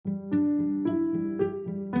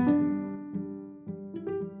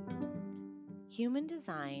Human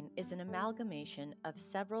design is an amalgamation of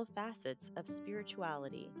several facets of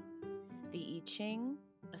spirituality. The I Ching,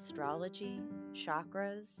 astrology,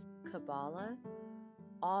 chakras, Kabbalah,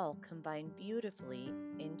 all combine beautifully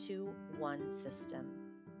into one system.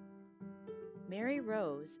 Mary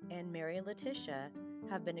Rose and Mary Letitia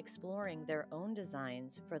have been exploring their own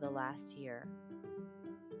designs for the last year.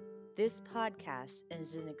 This podcast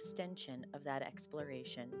is an extension of that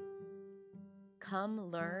exploration. Come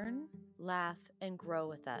learn, laugh, and grow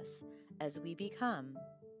with us as we become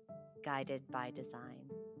guided by design.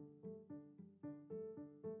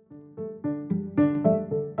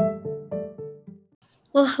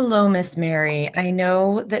 Well, hello, Miss Mary. I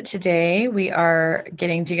know that today we are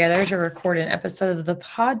getting together to record an episode of the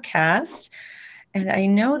podcast, and I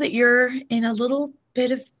know that you're in a little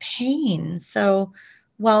bit of pain. So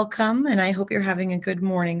welcome, and I hope you're having a good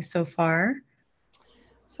morning so far.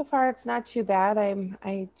 So far, it's not too bad.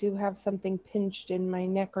 I do have something pinched in my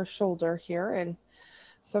neck or shoulder here, and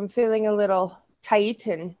so I'm feeling a little tight.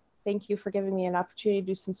 And thank you for giving me an opportunity to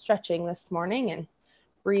do some stretching this morning and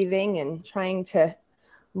breathing and trying to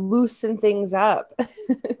loosen things up.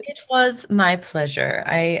 It was my pleasure.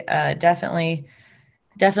 I definitely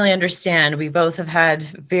understand. We both have had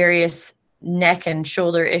various neck and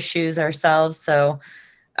shoulder issues ourselves, so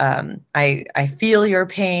I feel your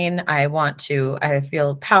pain. I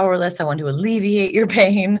feel powerless. I want to alleviate your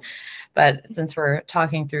pain. But since we're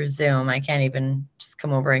talking through Zoom, I can't even just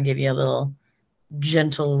come over and give you a little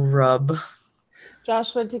gentle rub.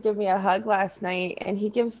 Josh went to give me a hug last night, and he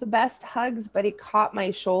gives the best hugs, but he caught my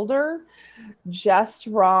shoulder just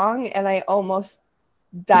wrong, and I almost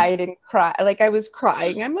died and cried. Like, I was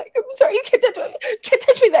crying. I'm like, I'm sorry, you can't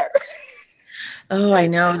touch me there. Oh, I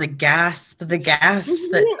know, the gasp,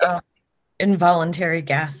 that involuntary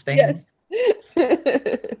gasping. Yes.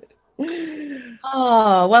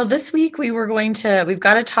 Oh, well, this week we've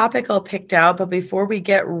got a topic all picked out, but before we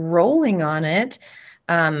get rolling on it,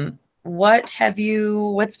 what's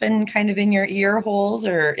been kind of in your ear holes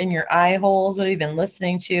or in your eye holes? What have you been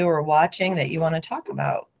listening to or watching that you want to talk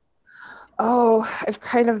about? Oh, I've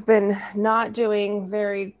kind of been not doing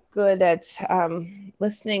very good at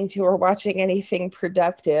listening to or watching anything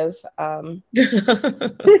productive. I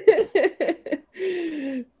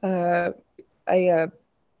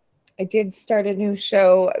did start a new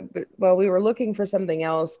show. Well, we were looking for something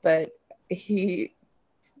else, but he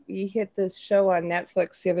hit this show on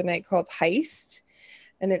Netflix the other night called Heist,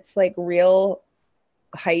 and it's like real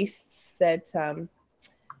heists that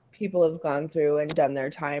people have gone through and done their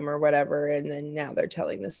time or whatever, and then now they're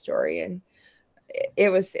telling the story, and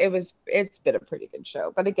it's been a pretty good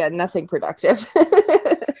show, but again, nothing productive.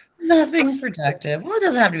 Nothing productive. Well, it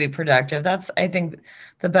doesn't have to be productive. That's, I think,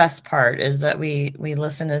 the best part is that we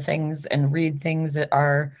listen to things and read things that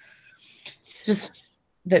are just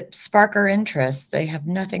that spark our interest. They have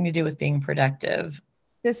nothing to do with being productive.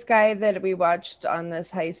 This guy that we watched on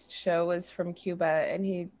this heist show was from Cuba, and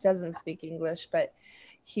he doesn't speak English, but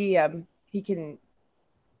he can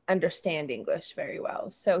understand English very well.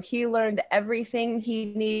 So he learned everything he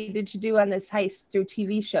needed to do on this heist through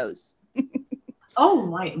TV shows. Oh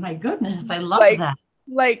my goodness, I love that.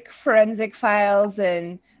 Like Forensic Files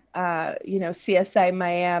and CSI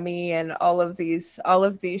Miami and all of these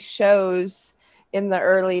shows in the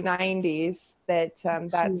early 90s that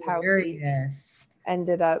that's how he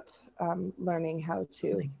ended up learning how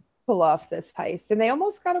to pull off this heist, and they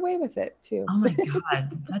almost got away with it too. Oh my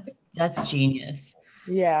God, that's genius.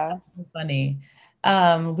 Yeah, that's so funny.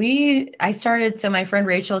 So my friend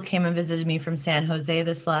Rachel came and visited me from San Jose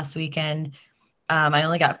this last weekend. I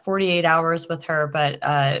only got 48 hours with her, but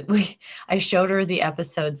I showed her the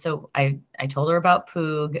episode. So I told her about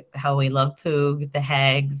Poog, how we love Poog, the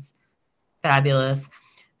Hags, fabulous.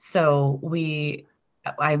 So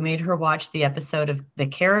I made her watch the episode of The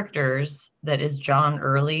Characters that is John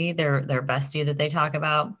Early, their bestie that they talk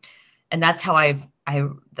about. And that's how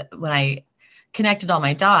when I connected all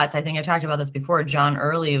my dots, I think I talked about this before, John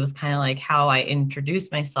Early was kind of like how I introduced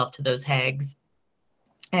myself to those Hags.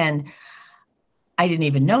 And I didn't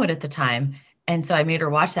even know it at the time. And so I made her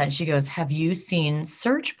watch that, and she goes, "Have you seen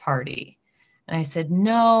Search Party?" And I said,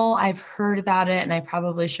 "No, I've heard about it and I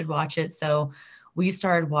probably should watch it." So we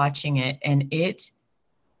started watching it, and it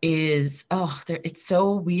is, it's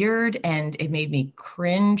so weird, and it made me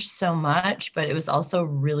cringe so much, but it was also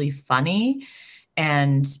really funny.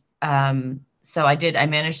 And so I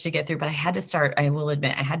managed to get through, but I will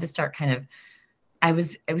admit, I had to start kind of, I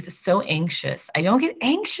was so anxious. I don't get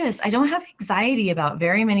anxious. I don't have anxiety about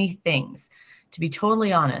very many things, to be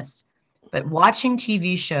totally honest. But watching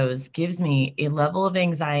TV shows gives me a level of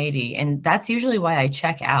anxiety, and that's usually why I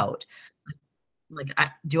check out. like,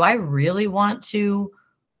 do I really want to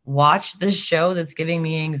watch this show that's giving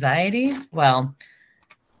me anxiety? Well,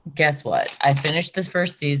 guess what? I finished this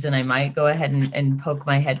first season. I might go ahead and poke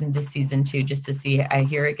my head into season 2 just to see. I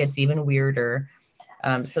hear it gets even weirder.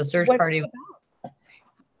 So Search What's Party,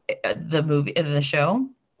 the movie, the show.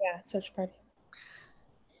 Yeah, Search Party.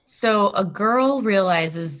 So a girl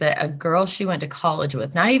realizes that a girl she went to college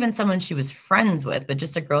with, not even someone she was friends with, but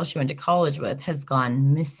just a girl she went to college with, has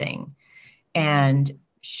gone missing. And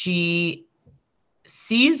she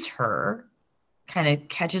sees her, kind of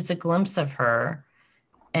catches a glimpse of her.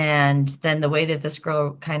 And then the way that this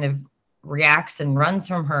girl kind of reacts and runs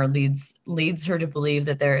from her leads her to believe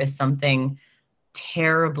that there is something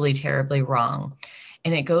terribly, terribly wrong.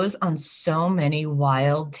 And it goes on so many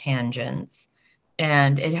wild tangents.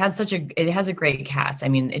 And it has a great cast. I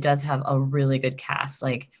mean, it does have a really good cast.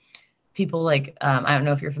 Like people like, I don't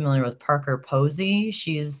know if you're familiar with Parker Posey.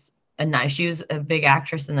 She was a big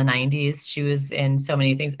actress in the 90s. She was in so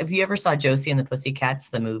many things. If you ever saw Josie and the Pussycats,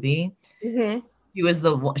 the movie, she was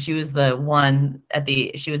the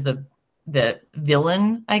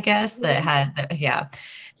villain, I guess, that had, yeah.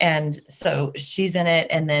 And so she's in it.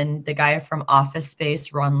 And then the guy from Office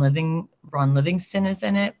Space, Ron Livingston, is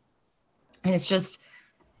in it. And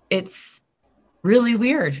it's really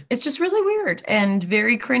weird. It's just really weird and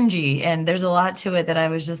very cringy. And there's a lot to it that I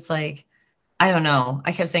was just like, I don't know.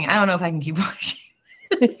 I kept saying, I don't know if I can keep watching.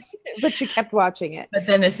 But you kept watching it. But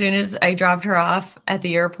then as soon as I dropped her off at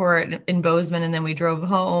the airport in Bozeman and then we drove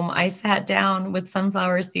home, I sat down with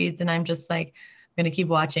sunflower seeds and I'm just like, I'm going to keep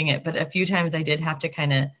watching it. But a few times I did have to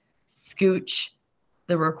kind of scooch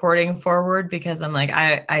the recording forward because I'm like,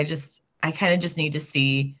 I kind of just need to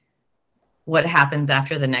see what happens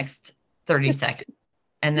after the next 30 seconds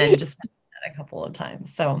and then just a couple of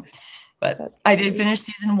times. So, but I did finish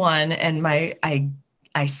season 1 and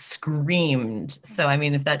I screamed. So, I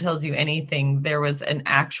mean, if that tells you anything, there was an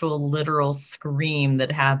actual literal scream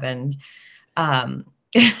that happened. Those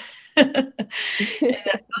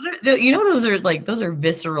are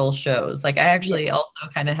visceral shows. Like I actually also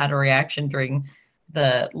kind of had a reaction during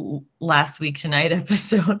the Last Week Tonight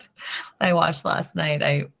episode I watched last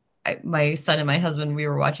night. My son and my husband, we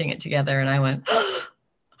were watching it together and I went,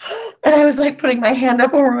 and I was like putting my hand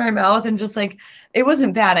up over my mouth and just like, it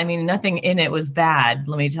wasn't bad. I mean, nothing in it was bad,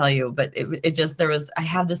 let me tell you, but I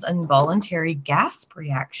have this involuntary gasp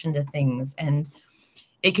reaction to things and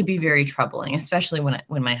it could be very troubling, especially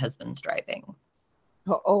when my husband's driving.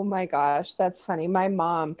 Oh my gosh, that's funny. My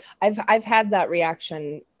mom, I've had that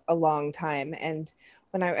reaction a long time. And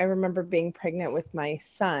when I remember being pregnant with my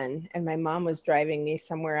son and my mom was driving me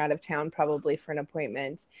somewhere out of town, probably for an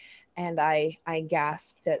appointment. And I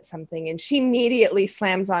gasped at something and she immediately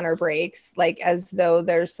slams on her brakes, like as though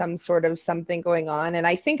there's some sort of something going on. And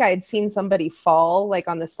I think I had seen somebody fall like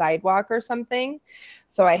on the sidewalk or something.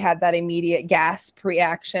 So I had that immediate gasp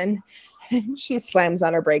reaction. She slams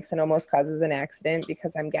on her brakes and almost causes an accident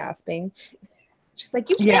because I'm gasping. She's like,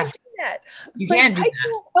 you can't do that. You can't do that. I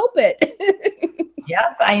can't help it.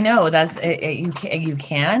 Yep, I know. That's it, you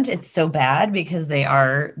can't. It's so bad because they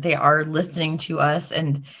are listening to us,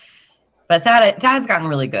 but Thad's gotten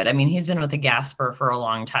really good. I mean, he's been with a gasper for a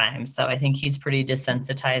long time, so I think he's pretty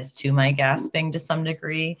desensitized to my gasping to some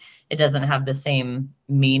degree. It doesn't have the same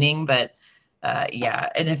meaning, but yeah.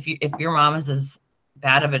 And if your mom is as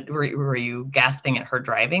bad of it, were you gasping at her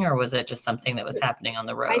driving, or was it just something that was happening on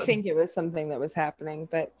the road? I think it was something that was happening,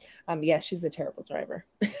 but yeah, she's a terrible driver.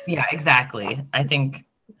 Yeah, exactly. I think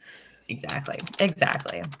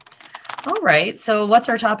exactly. All right. So what's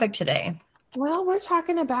our topic today? Well, we're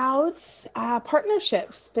talking about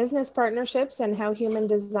partnerships, business partnerships, and how human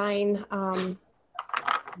design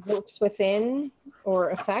works within or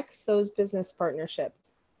affects those business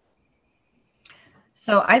partnerships.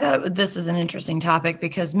 So I thought this is an interesting topic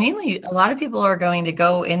because mainly a lot of people are going to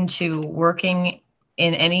go into working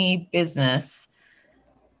in any business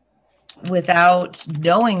without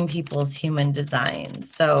knowing people's human design.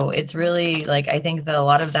 So it's really like, I think that a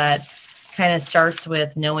lot of that kind of starts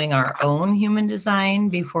with knowing our own human design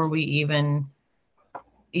before we even,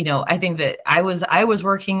 I think that I was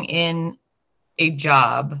working in a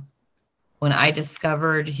job when I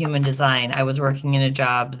discovered human design. I was working in a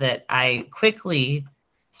job that I quickly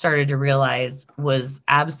started to realize was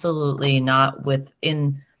absolutely not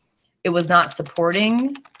it was not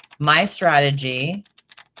supporting my strategy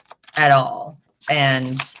at all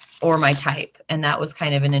or my type. And that was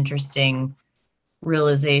kind of an interesting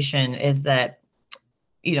realization, is that,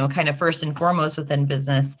 kind of first and foremost within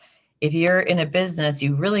business, if you're in a business,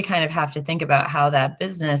 you really kind of have to think about how that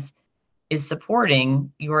business is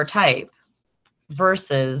supporting your type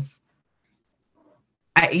versus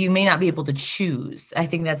you may not be able to choose. I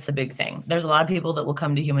think that's the big thing. There's a lot of people that will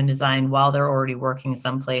come to human design while they're already working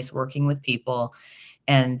someplace, working with people,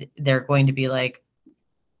 and they're going to be like,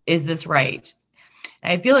 is this right?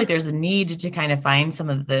 I feel like there's a need to kind of find some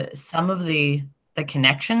of the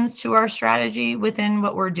connections to our strategy within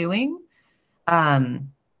what we're doing.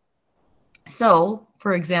 So,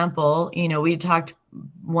 for example, we talked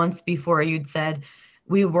once before, you'd said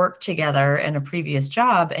we worked together in a previous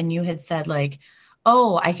job, and you had said like,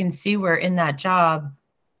 oh, I can see where in that job,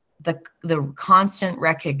 the constant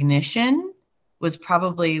recognition was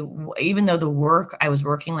probably, even though the work, I was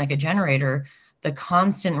working like a generator, the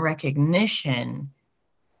constant recognition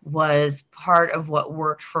was part of what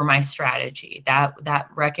worked for my strategy. That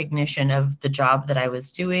recognition of the job that I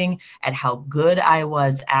was doing, at how good I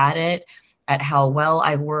was at it, at how well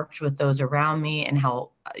I worked with those around me, and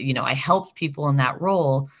how, I helped people in that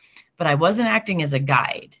role, but I wasn't acting as a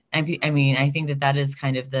guide. I mean, I think that is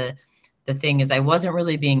kind of the thing, is I wasn't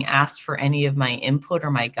really being asked for any of my input or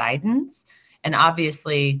my guidance. And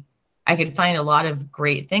obviously I could find a lot of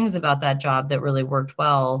great things about that job that really worked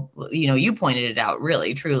well. You pointed it out,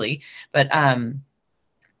 really, truly. But, I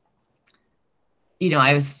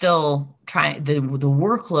was still trying, the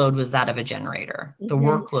workload was that of a generator. The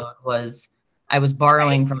workload was, I was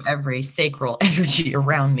borrowing from every sacral energy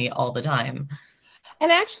around me all the time.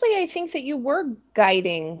 And actually, I think that you were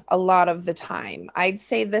guiding a lot of the time. I'd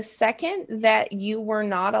say the second that you were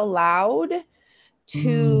not allowed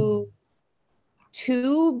to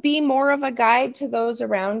be more of a guide to those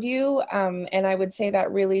around you, and I would say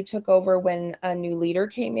that really took over when a new leader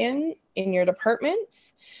came in your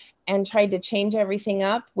department and tried to change everything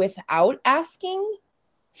up without asking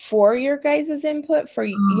for your guys' input, for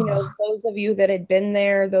those of you that had been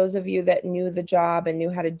there, those of you that knew the job and knew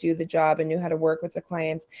how to do the job and knew how to work with the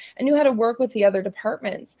clients and knew how to work with the other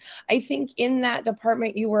departments. I think in that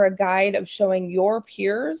department, you were a guide of showing your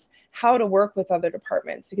peers how to work with other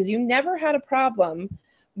departments, because you never had a problem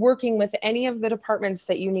working with any of the departments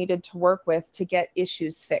that you needed to work with to get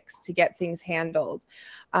issues fixed, to get things handled.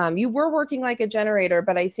 You were working like a generator,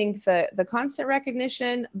 but I think the constant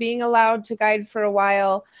recognition, being allowed to guide for a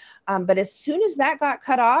while, but as soon as that got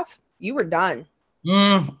cut off, you were done.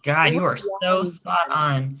 God, you are so spot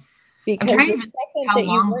on. Because the second that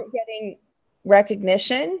you weren't getting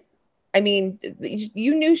recognition, I mean,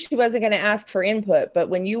 you knew she wasn't going to ask for input, but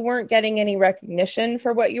when you weren't getting any recognition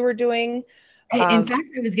for what you were doing, in fact,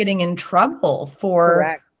 I was getting in trouble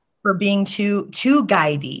for being too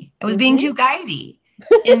guidey. I was being too guidey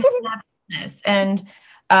in that business. And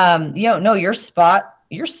no, you're spot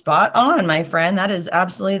on, my friend. That is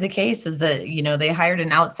absolutely the case. Is that they hired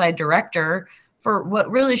an outside director for what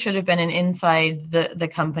really should have been an inside the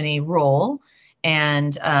company role,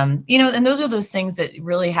 and and those are those things that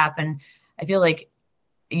really happen. I feel like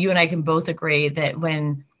you and I can both agree that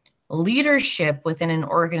when leadership within an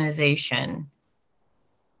organization,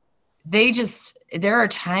 there are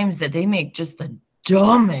times that they make just the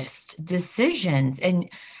dumbest decisions, and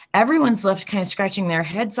everyone's left kind of scratching their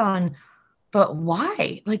heads on, but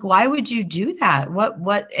why? Like, why would you do that?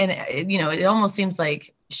 And it almost seems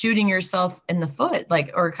like shooting yourself in the foot,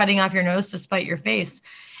 or cutting off your nose to spite your face.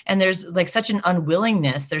 And there's like such an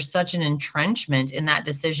unwillingness, there's such an entrenchment in that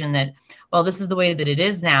decision that, well, this is the way that it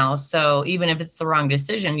is now. So even if it's the wrong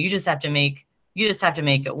decision, you just have to make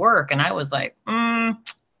it work. And I was like,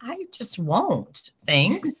 I just won't.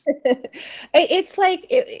 Thanks. It's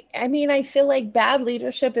like, I feel like bad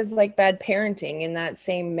leadership is like bad parenting in that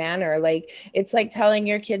same manner. Like, it's like telling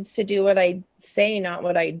your kids to do what I say, not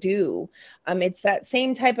what I do. It's that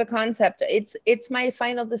same type of concept. It's my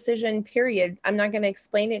final decision, period. I'm not going to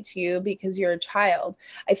explain it to you because you're a child.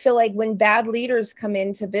 I feel like when bad leaders come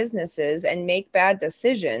into businesses and make bad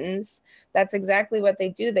decisions, that's exactly what they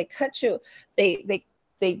do. They cut you. They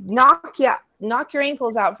knock your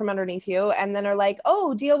ankles out from underneath you, and then are like,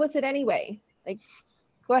 oh, deal with it anyway. Like,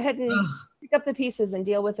 go ahead and pick up the pieces and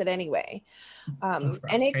deal with it anyway. And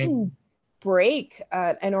it can break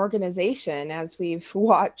an organization, as we've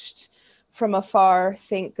watched from afar,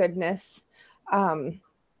 thank goodness, that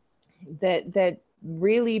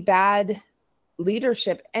really bad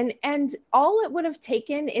leadership. And all it would have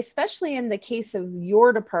taken, especially in the case of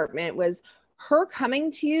your department, was her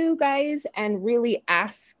coming to you guys and really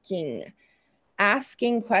asking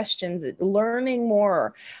questions, learning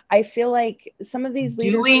more. I feel like some of these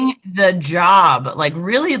leaders doing the job, like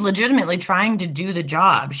really legitimately trying to do the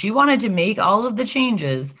job. She wanted to make all of the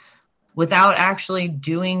changes without actually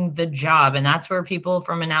doing the job. And that's where people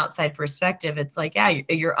from an outside perspective, it's like, yeah,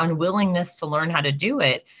 your unwillingness to learn how to do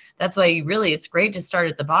it. That's why it's great to start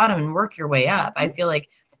at the bottom and work your way up. I feel like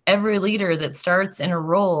every leader that starts in a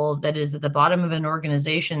role that is at the bottom of an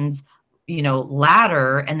organization's,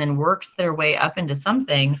 ladder and then works their way up into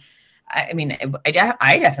something. I mean, I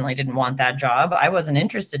definitely didn't want that job. I wasn't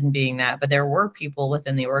interested in being that, but there were people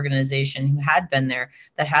within the organization who had been there,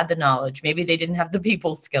 that had the knowledge. Maybe they didn't have the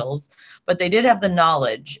people skills, but they did have the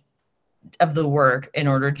knowledge of the work in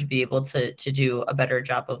order to be able to do a better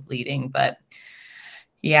job of leading. But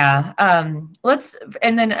yeah,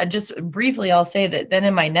 and then just briefly, I'll say that then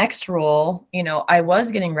in my next role, I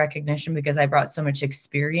was getting recognition because I brought so much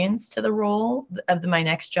experience to the role of my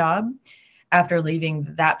next job. After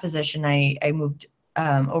leaving that position, I moved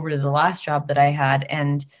over to the last job that I had.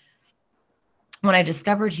 And when I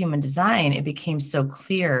discovered human design, it became so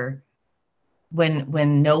clear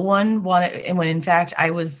when no one wanted, and when in fact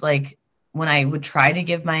I was like, when I would try to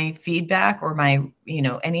give my feedback or my,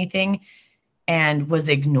 anything, and was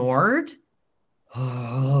ignored.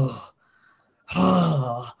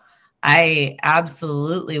 I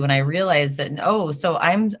absolutely, when I realized that, so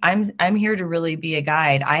I'm here to really be a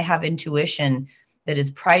guide. I have intuition that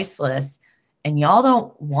is priceless, and y'all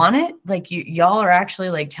don't want it. Like y'all are actually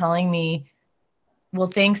like telling me, well,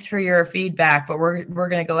 thanks for your feedback, but we're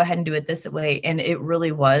going to go ahead and do it this way. And it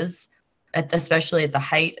really was, especially at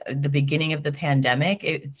the beginning of the pandemic,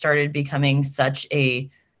 it started becoming such a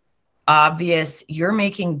obvious, you're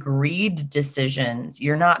making greed decisions.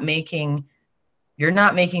 You're not making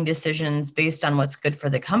decisions based on what's good for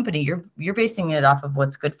the company. You're basing it off of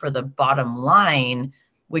what's good for the bottom line,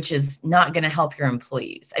 which is not going to help your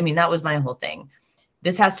employees. I mean, that was my whole thing.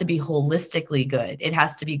 This has to be holistically good. It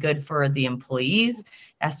has to be good for the employees, it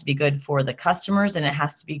has to be good for the customers, and it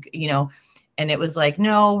has to be, and it was like,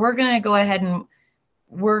 no, we're going to go ahead and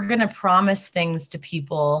we're going to promise things to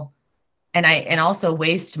people. And also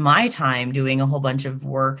waste my time doing a whole bunch of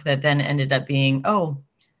work that then ended up being, a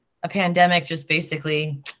pandemic just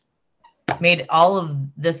basically made all of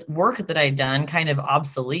this work that I'd done kind of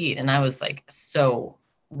obsolete. And I was like, so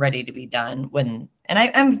ready to be done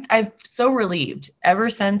I'm so relieved ever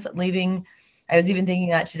since leaving. I was even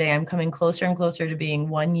thinking that today, I'm coming closer and closer to being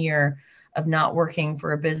 1 year of not working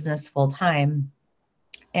for a business full time.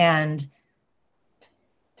 And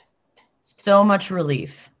so much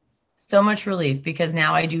relief because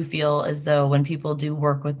now I do feel as though when people do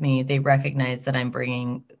work with me, they recognize that I'm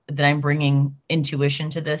bringing intuition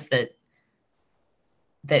to this,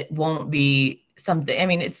 that won't be something. I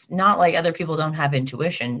mean, it's not like other people don't have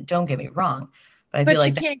intuition. Don't get me wrong, but I feel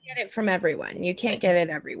like you can't get it from everyone. You can't get it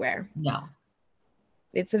everywhere. No,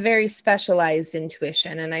 it's a very specialized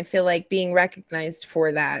intuition, and I feel like being recognized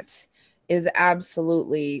for that is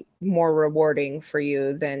absolutely more rewarding for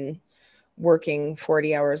you than working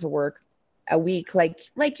 40 hours of work a week, like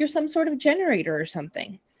you're some sort of generator or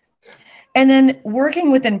something. And then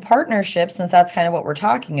working within partnerships, since that's kind of what we're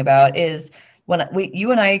talking about, is when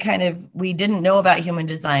you and I we didn't know about human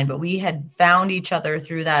design, but we had found each other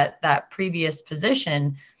through that previous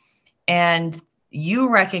position, and you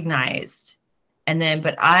recognized. And then,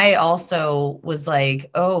 but I also was like,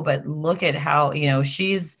 but look at how, her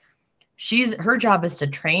job is to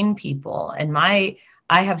train people, and I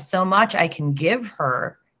have so much I can give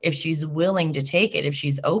her if she's willing to take it, if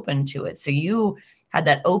she's open to it. So you had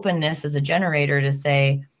that openness as a generator to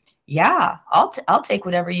say, yeah, I'll take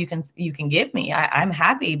whatever you can give me. I'm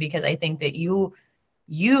happy, because I think that you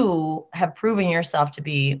have proven yourself to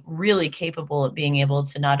be really capable of being able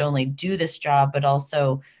to not only do this job, but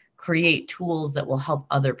also create tools that will help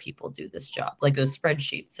other people do this job. Like those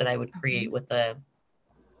spreadsheets that I would create with the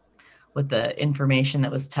information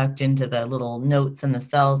that was tucked into the little notes in the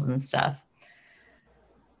cells and stuff.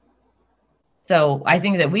 So I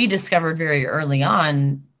think that we discovered very early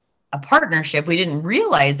on a partnership. We didn't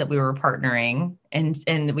realize that we were partnering,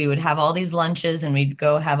 and we would have all these lunches and we'd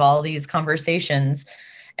go have all these conversations.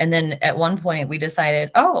 And then at one point we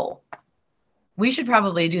decided, we should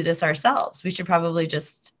probably do this ourselves. We should probably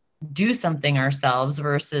just do something ourselves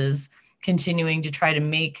versus continuing to try to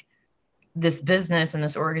make this business and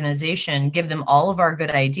this organization, give them all of our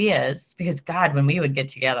good ideas. Because God, when we would get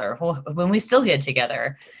together, when we still get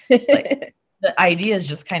together, like, the ideas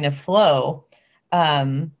just kind of flow.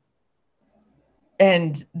 And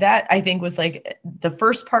that, I think, was like the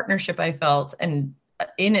first partnership I felt, and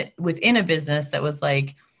within a business that was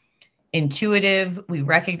like intuitive. We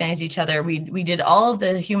recognized each other. We did all of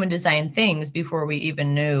the human design things before we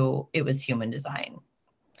even knew it was human design.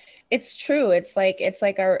 It's true. It's like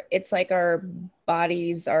our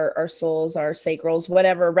bodies, our souls, our sacrals,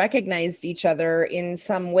 whatever, recognized each other in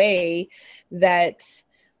some way that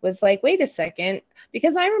was like, wait a second,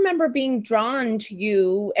 because I remember being drawn to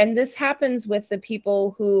you, and this happens with the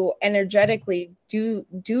people who energetically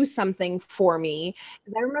do something for me,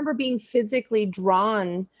 is I remember being physically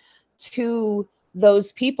drawn to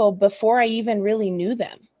those people before I even really knew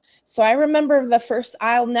them. So I remember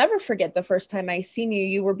I'll never forget the first time I seen you.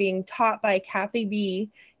 You were being taught by Kathy B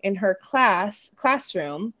in her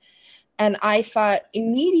classroom. And I thought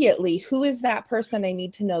immediately, who is that person? I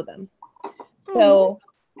need to know them. So,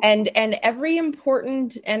 and every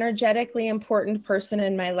important, energetically important person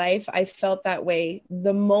in my life, I felt that way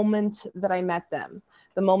the moment that I met them,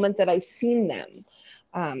 the moment that I seen them.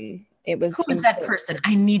 It was, who is that person?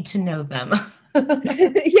 I need to know them.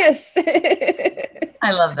 Yes.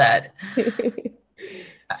 I love that.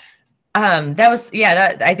 That was,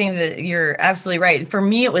 I think that you're absolutely right. For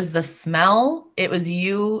me, it was the smell. It was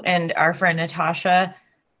you and our friend Natasha.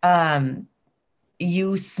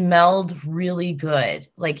 You smelled really good.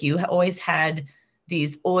 Like you always had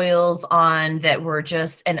these oils on that were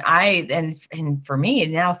just, and for me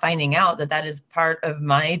now finding out that is part of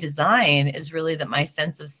my design is really that my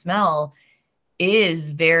sense of smell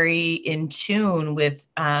is very in tune with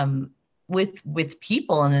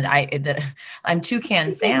people, and that I'm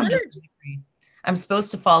Toucan Sam. I'm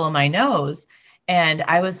supposed to follow my nose. And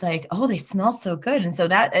I was like, oh, they smell so good. And so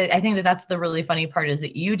that, I think that's the really funny part, is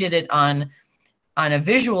that you did it on a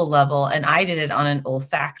visual level and I did it on an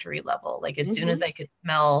olfactory level. Like as soon as I could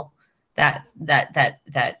smell that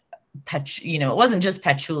it wasn't just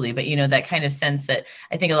patchouli, but that kind of sense that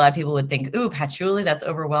I think a lot of people would think, ooh, patchouli, that's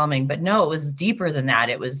overwhelming. But no, it was deeper than that.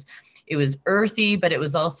 It was earthy, but it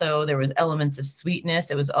was also, there was elements of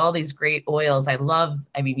sweetness. It was all these great oils.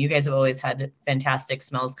 You guys have always had fantastic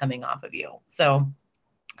smells coming off of you. So,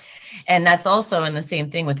 and that's also in the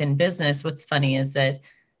same thing within business. What's funny is that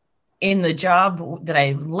in the job that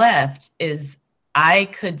I left is I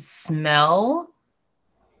could smell,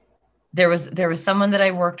 there was someone that I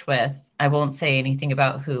worked with. I won't say anything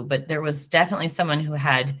about who, but there was definitely someone who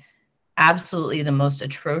had absolutely the most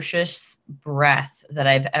atrocious breath that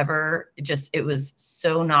I've ever, it was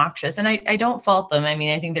so noxious. And I don't fault them. I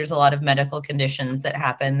mean, I think there's a lot of medical conditions that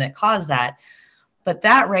happen that cause that. But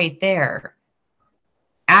that right there,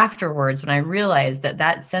 afterwards, when I realized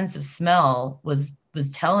that sense of smell was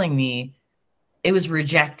telling me, it was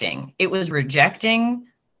rejecting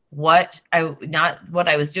not what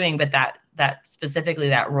I was doing, but that specifically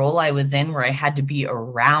that role I was in where I had to be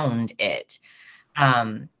around it.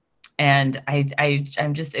 And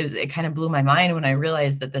I'm just, it kind of blew my mind when I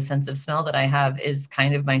realized that the sense of smell that I have is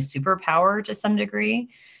kind of my superpower to some degree.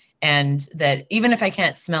 And that even if I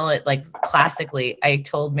can't smell it like classically, I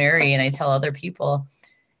told Mary and I tell other people,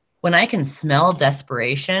 when I can smell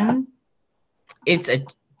desperation, it's a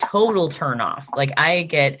total turn off. Like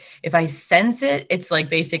if I sense it, it's like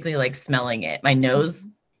basically like smelling it. My nose,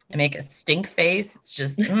 I make a stink face. It's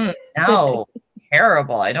just, no,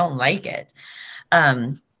 terrible. I don't like it.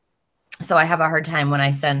 So I have a hard time when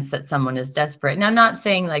I sense that someone is desperate. And I'm not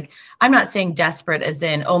saying desperate as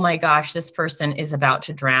in, oh my gosh, this person is about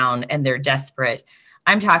to drown and they're desperate.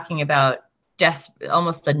 I'm talking about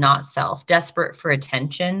almost the not self, desperate for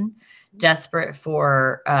attention, desperate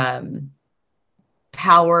for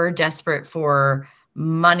power, desperate for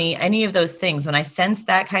money, any of those things. When I sense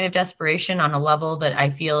that kind of desperation on a level that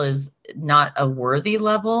I feel is not a worthy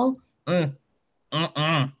level, no,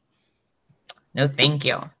 thank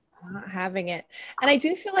you. Not having it. And I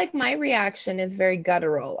do feel like my reaction is very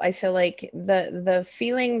guttural. I feel like the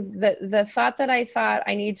feeling, the thought that I thought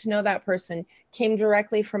I need to know that person came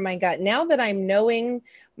directly from my gut. Now that I'm knowing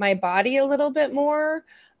my body a little bit more,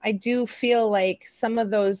 I do feel like some of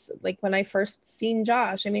those, like when I first seen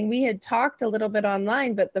Josh, I mean, we had talked a little bit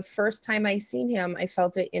online, but the first time I seen him, I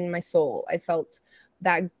felt it in my soul. I felt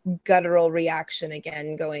that guttural reaction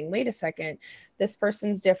again, going, wait a second, this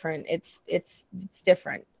person's different. It's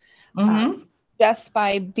different. Just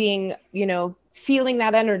by being, feeling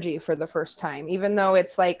that energy for the first time, even though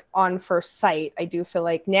it's like on first sight, I do feel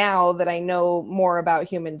like now that I know more about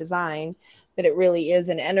human design, that it really is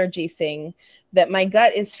an energy thing that my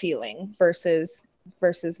gut is feeling versus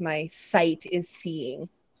my sight is seeing.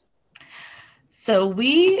 So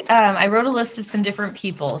I wrote a list of some different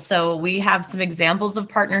people. So we have some examples of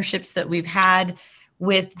partnerships that we've had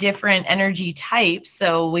with different energy types.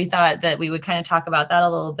 So we thought that we would kind of talk about that a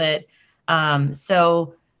little bit.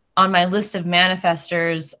 So on my list of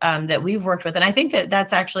manifestors that we've worked with, and I think that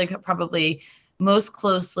that's actually probably most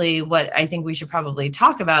closely what I think we should probably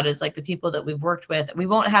talk about is like the people that we've worked with. We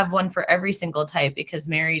won't have one for every single type because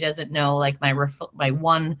Mary doesn't know like my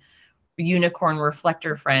one unicorn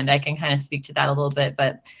reflector friend. I can kind of speak to that a little bit,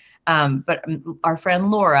 but But our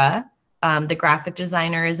friend Laura, the graphic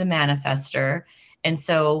designer, is a manifester. And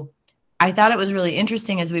so I thought it was really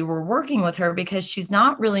interesting as we were working with her, because she's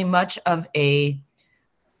not really much of I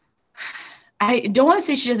don't want to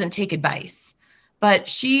say she doesn't take advice, but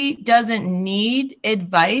she doesn't need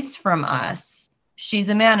advice from us. She's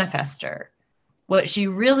a manifester. What she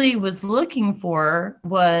really was looking for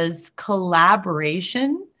was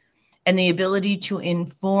collaboration and the ability to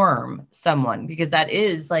inform someone, because that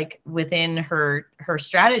is like within her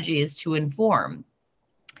strategy, is to inform.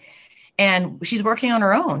 And she's working on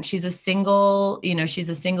her own. She's a single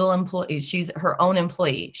employee. She's her own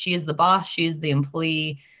employee. She is the boss. She is the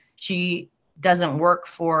employee. She doesn't work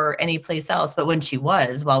for any place else. But when she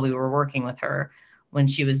was, while we were working with her, when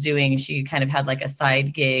she kind of had like a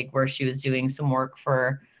side gig where she was doing some work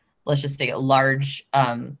for, let's just say, a large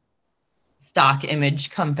stock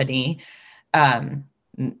image company.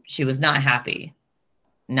 She was not happy.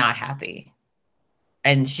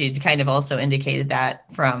 And she'd kind of also indicated that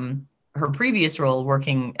from her previous role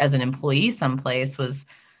working as an employee someplace, was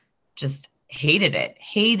just hated it.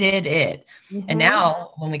 Mm-hmm. And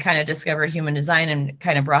now when we kind of discovered human design and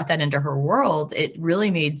kind of brought that into her world, it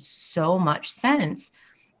really made so much sense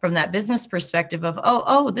from that business perspective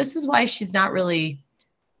of, this is why she's not really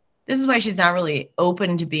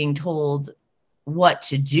open to being told what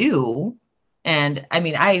to do. And I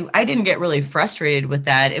mean, I didn't get really frustrated with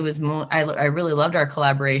that. It was I really loved our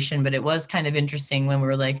collaboration, but it was kind of interesting when we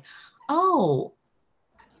were like, oh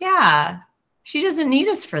yeah, she doesn't need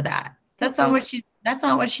us for that. That's not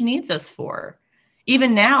what she needs us for.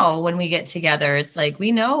 Even now, when we get together, it's like,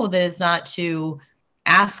 we know that it's not to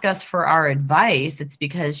ask us for our advice. It's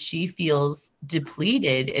because she feels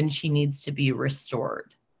depleted and she needs to be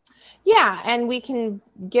restored. Yeah, and we can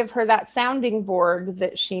give her that sounding board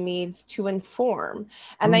that she needs to inform.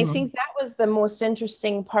 And I think that was the most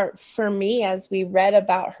interesting part for me as we read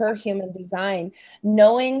about her human design,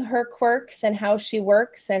 knowing her quirks and how she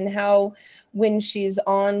works, and how when she's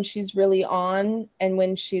on, she's really on, and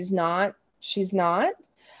when she's not, she's not,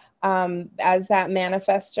 as that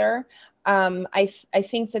manifester. I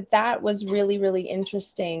think that was really, really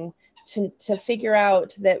interesting to figure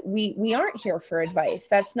out that we aren't here for advice.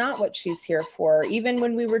 That's not what she's here for. Even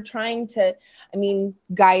when we were trying to,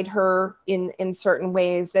 guide her in certain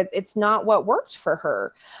ways, that it's not what worked for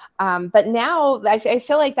her. But now I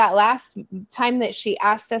feel like that last time that she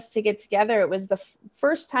asked us to get together, it was the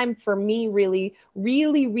first time for me really,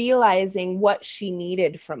 really realizing what she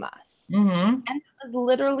needed from us. Mm-hmm. And it was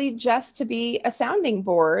literally just to be a sounding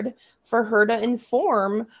board for her to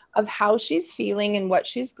inform of how she's feeling and what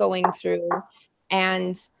she's going through,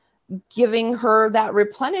 and giving her that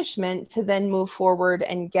replenishment to then move forward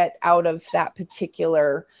and get out of that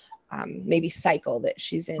particular maybe cycle that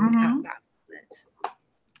she's in at that moment.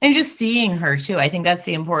 And just seeing her too. I think that's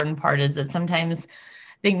the important part, is that sometimes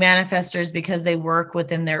I think manifestors, because they work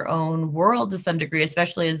within their own world to some degree,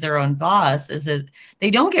 especially as their own boss, is that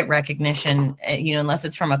they don't get recognition, unless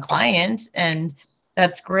it's from a client. And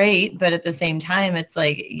that's great. But at the same time, it's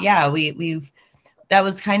like, yeah, that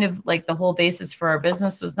was kind of like the whole basis for our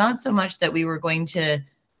business, was not so much that we were going to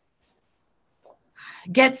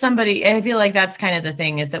get somebody. I feel like that's kind of the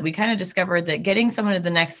thing, is that we kind of discovered that getting someone to the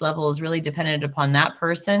next level is really dependent upon that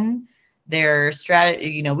person, their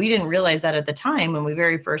strategy. We didn't realize that at the time when we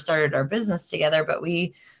very first started our business together, but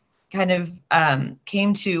we kind of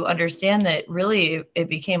came to understand that really it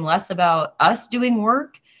became less about us doing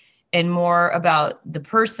work and more about the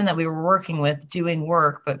person that we were working with doing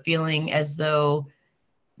work, but feeling as though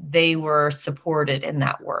they were supported in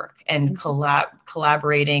that work, and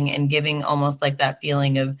collaborating and giving almost like that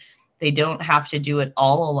feeling of they don't have to do it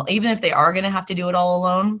all alone. Even if they are going to have to do it all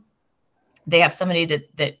alone, they have somebody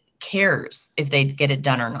that cares if they get it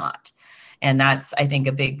done or not. And that's, I think,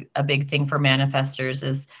 a big thing for manifestors,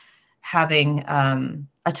 is having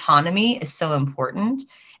autonomy is so important.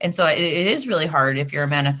 And so it is really hard if you're a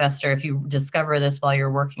manifestor, if you discover this while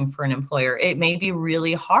you're working for an employer. It may be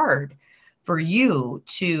really hard for you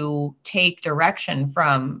to take direction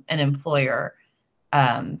from an employer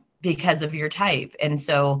because of your type. And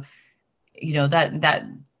so,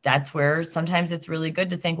 that's where sometimes it's really good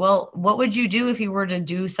to think, well, what would you do if you were to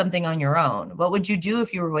do something on your own? What would you do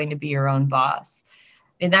if you were going to be your own boss?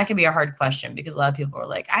 And that can be a hard question, because a lot of people are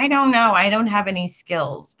like, I don't know, I don't have any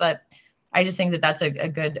skills. But I just think that that's a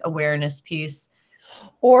good awareness piece.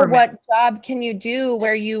 Or what job can you do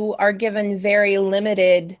where you are given very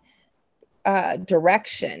limited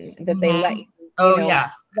direction that they let you? Yeah.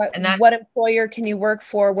 what employer can you work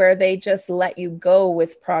for where they just let you go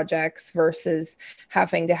with projects versus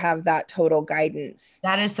having to have that total guidance?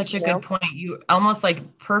 That is such a good point. You almost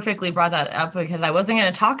like perfectly brought that up, because I wasn't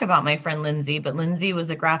going to talk about my friend Lindsay, but Lindsay was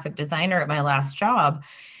a graphic designer at my last job.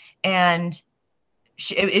 And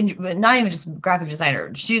not even just graphic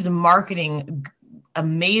designer, she's a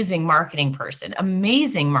amazing marketing person.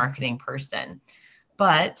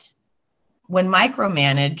 But when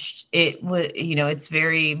micromanaged, it would, it's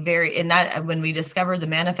very, very, and that when we discovered the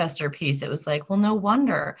manifestor piece, it was like, well, no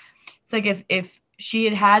wonder. It's like if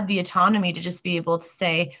she had the autonomy to just be able to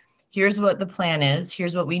say, here's what the plan is,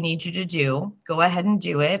 here's what we need you to do, go ahead and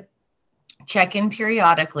do it, check in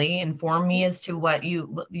periodically, inform me as to what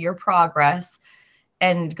your progress,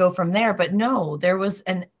 and go from there. But no, there was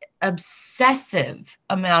an obsessive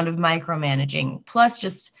amount of micromanaging, plus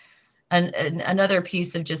just another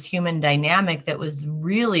piece of just human dynamic that was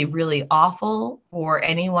really, really awful for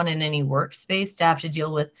anyone in any workspace to have to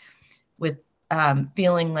deal with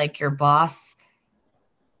feeling like your boss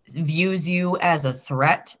views you as a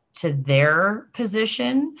threat to their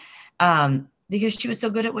position, because she was so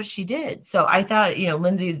good at what she did. So I thought,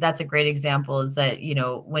 Lindsay's, that's a great example, is that,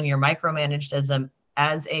 when you're micromanaged as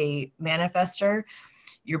a manifester,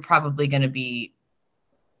 you're probably going to be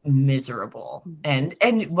miserable. And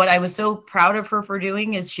what I was so proud of her for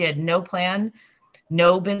doing is she had no plan,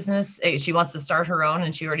 no business. She wants to start her own,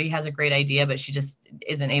 and she already has a great idea, but she just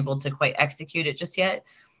isn't able to quite execute it just yet.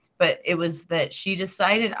 But it was that she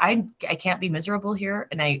decided, I can't be miserable here,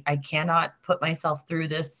 and I cannot put myself through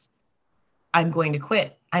this. I'm going to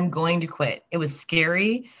quit. It was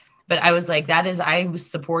scary, but I was like, I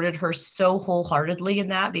supported her so wholeheartedly in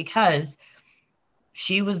that, because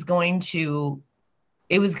it was going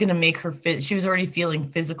to make her she was already feeling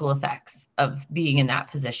physical effects of being in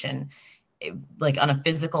that position, like on a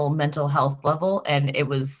physical, mental health level. And it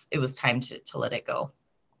was time to let it go.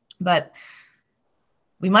 But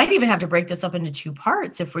we might even have to break this up into 2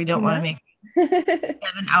 parts if we don't want to make 7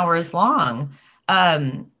 hours long.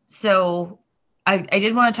 So I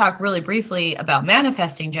did want to talk really briefly about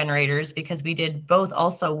manifesting generators, because we did both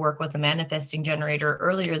also work with a manifesting generator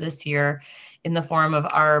earlier this year in the form of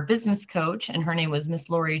our business coach, and her name was Miss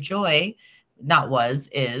Lori Joy.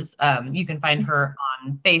 Is. You can find her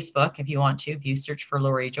on Facebook if you want to. If you search for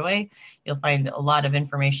Lori Joy, you'll find a lot of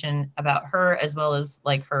information about her, as well as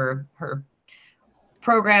like her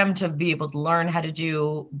program to be able to learn how to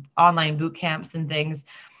do online boot camps and things.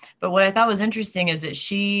 But what I thought was interesting is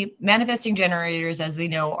that manifesting generators, as we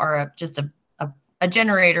know, are just a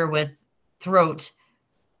generator with throat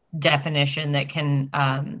definition that can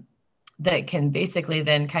basically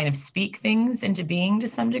then kind of speak things into being to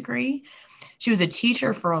some degree. She was a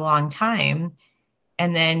teacher for a long time,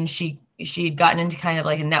 and then she'd gotten into kind of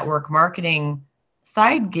like a network marketing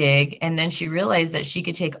side gig, and then she realized that she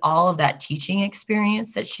could take all of that teaching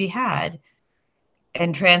experience that she had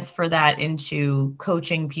and transfer that into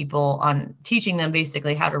coaching people, on teaching them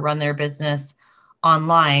basically how to run their business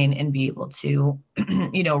online and be able to,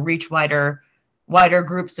 reach wider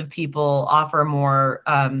groups of people, offer more,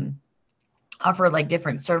 offer like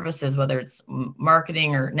different services, whether it's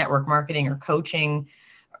marketing or network marketing or coaching,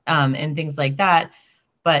 and things like that.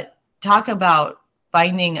 But talk about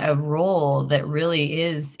finding a role that really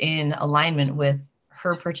is in alignment with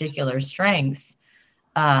her particular strengths.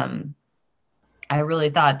 I really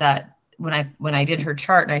thought that when I did her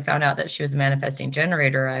chart and I found out that she was a manifesting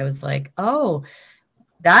generator, I was like, oh,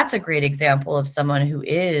 that's a great example of someone who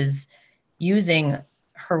is using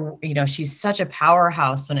her, she's such a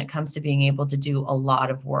powerhouse when it comes to being able to do a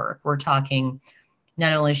lot of work. We're talking,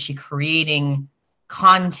 not only is she creating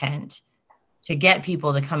content to get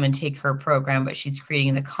people to come and take her program, but she's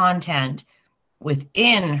creating the content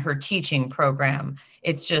within her teaching program.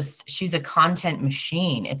 It's just, she's a content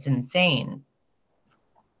machine. It's insane.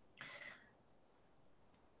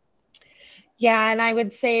 Yeah, and I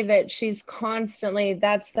would say that she's constantly,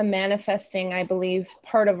 that's the manifesting, I believe,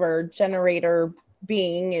 part of her generator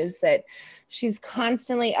being, is that she's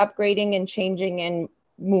constantly upgrading and changing and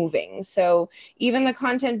moving. So even the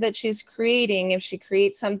content that she's creating, if she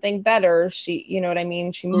creates something better, she, you know what I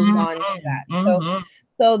mean? She moves on to that.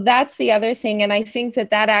 So that's the other thing. And I think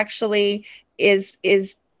that actually is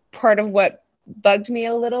part of what bugged me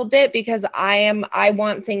a little bit, because I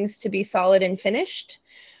want things to be solid and finished.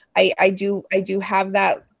 I do have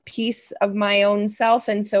that piece of my own self.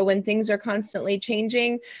 And so when things are constantly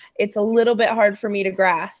changing, it's a little bit hard for me to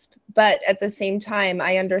grasp. But at the same time,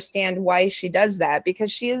 I understand why she does that,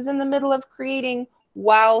 because she is in the middle of creating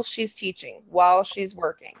while she's teaching, while she's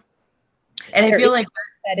working. And I feel like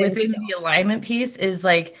within the alignment piece is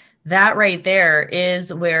like that right there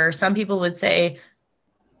is where some people would say,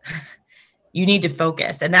 you need to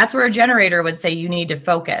focus. And that's where a generator would say you need to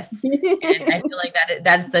focus. And I feel like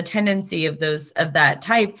that's the tendency of that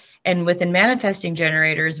type. And within manifesting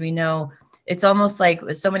generators, we know it's almost like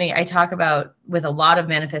with so many, I talk about with a lot of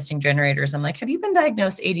manifesting generators, I'm like, have you been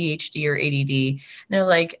diagnosed ADHD or ADD? And they're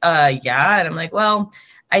like, yeah. And I'm like, well,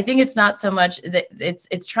 I think it's not so much that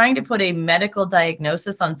it's trying to put a medical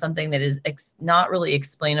diagnosis on something that is not really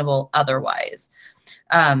explainable otherwise.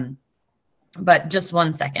 But just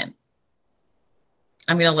one second.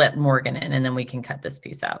 I'm going to let Morgan in and then we can cut this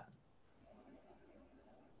piece out.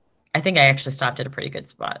 I think I actually stopped at a pretty good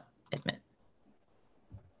spot, I admit.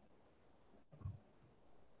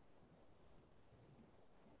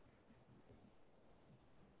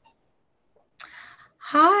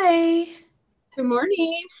 Hi. Good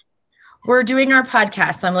morning. We're doing our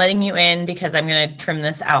podcast, so I'm letting you in because I'm going to trim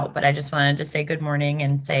this out, but I just wanted to say good morning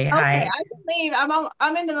and say hi. Okay, I can leave.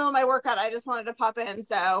 I'm in the middle of my workout. I just wanted to pop in,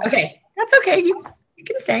 so. Okay, that's okay. You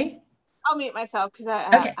can say. I'll mute myself because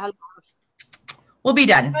Okay. We'll be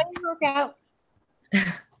done. Workout.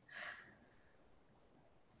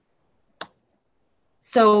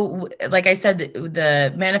 So, like I said,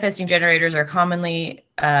 the manifesting generators are commonly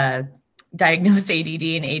diagnosed ADD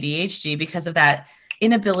and ADHD because of that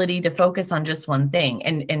inability to focus on just one thing.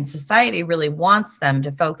 And society really wants them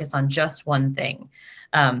to focus on just one thing.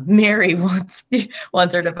 Mary wants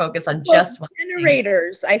her to focus on just one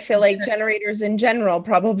generators. I feel like generators in general,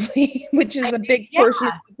 probably, which is a big portion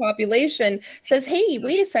of the population, says, hey,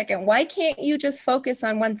 wait a second, why can't you just focus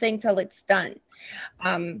on one thing till it's done?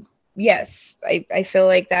 Yes, I feel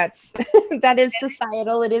like that is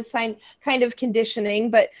societal. It is kind of conditioning,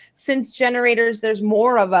 but since generators, there's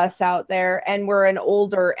more of us out there and we're an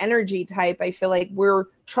older energy type, I feel like we're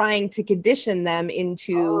trying to condition them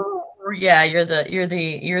into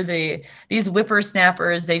these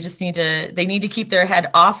whippersnappers. They just need to keep their head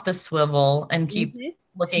off the swivel and keep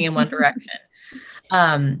looking in one direction.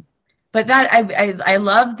 But that I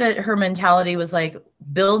love that her mentality was like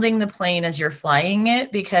building the plane as you're flying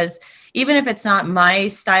it, because even if it's not my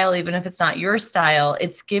style, even if it's not your style,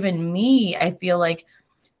 it's given me, I feel like,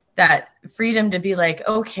 that freedom to be like,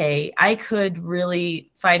 okay, I could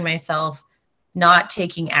really find myself not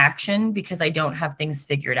taking action because I don't have things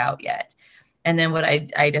figured out yet. And then what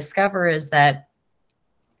I discover is that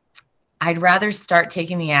I'd rather start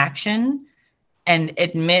taking the action and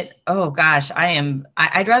admit, oh gosh,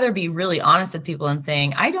 I'd rather be really honest with people and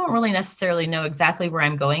saying, I don't really necessarily know exactly where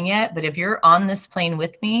I'm going yet, but if you're on this plane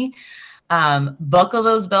with me, buckle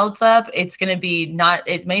those belts up. It's going to be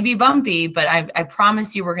it may be bumpy, but I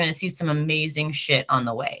promise you, we're going to see some amazing shit on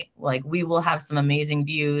the way. Like, we will have some amazing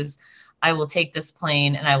views. I will take this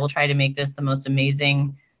plane and I will try to make this the most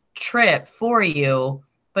amazing trip for you,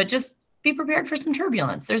 but just be prepared for some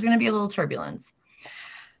turbulence. There's going to be a little turbulence.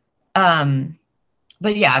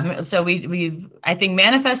 But yeah, so I think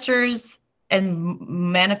manifestors and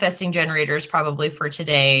manifesting generators probably for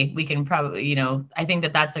today, we can probably, I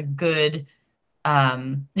think that's a good,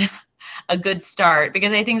 a good start,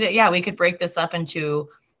 because I think that, yeah, we could break this up into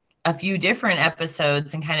a few different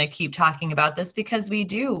episodes and kind of keep talking about this, because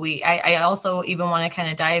I also even want to kind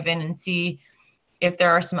of dive in and see if there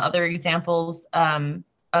are some other examples,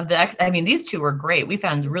 these two were great. We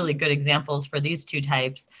found really good examples for these two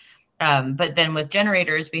types. But then with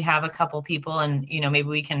generators, we have a couple people, and, maybe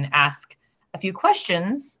we can ask a few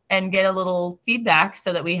questions and get a little feedback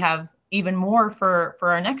so that we have even more for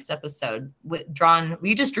our next episode.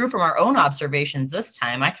 We just drew from our own observations this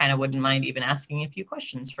time. I kind of wouldn't mind even asking a few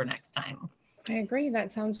questions for next time. I agree.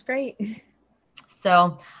 That sounds great.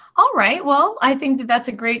 So, all right. Well, I think that's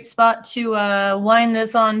a great spot to wind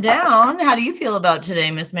this on down. How do you feel about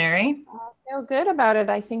today, Miss Mary? I feel good about it.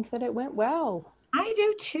 I think that it went well. I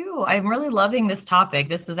do too. I'm really loving this topic.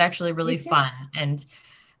 This is actually really fun. And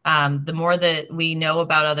the more that we know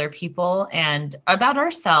about other people and about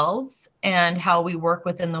ourselves and how we work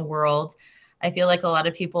within the world, I feel like a lot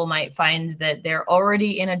of people might find that they're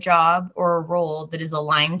already in a job or a role that is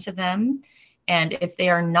aligned to them. And if they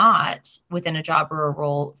are not within a job or a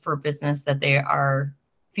role for business that they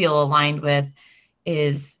feel aligned with,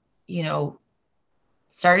 is,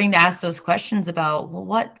 starting to ask those questions about, well,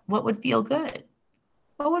 what would feel good?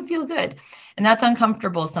 What would feel good? And that's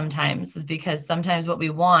uncomfortable sometimes, is because sometimes what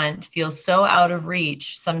we want feels so out of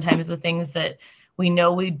reach. Sometimes the things that we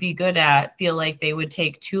know we'd be good at feel like they would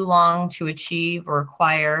take too long to achieve or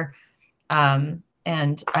acquire. And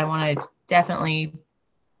I want to definitely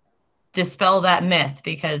dispel that myth,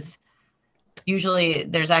 because usually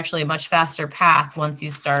there's actually a much faster path once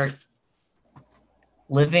you start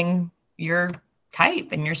living your type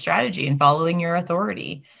and your strategy and following your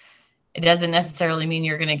authority. It doesn't necessarily mean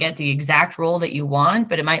you're going to get the exact role that you want,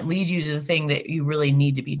 but it might lead you to the thing that you really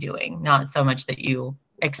need to be doing, not so much that you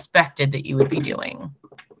expected that you would be doing.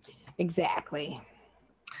 Exactly.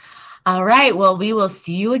 All right. Well, we will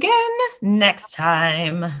see you again next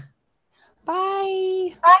time.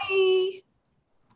 Bye. Bye.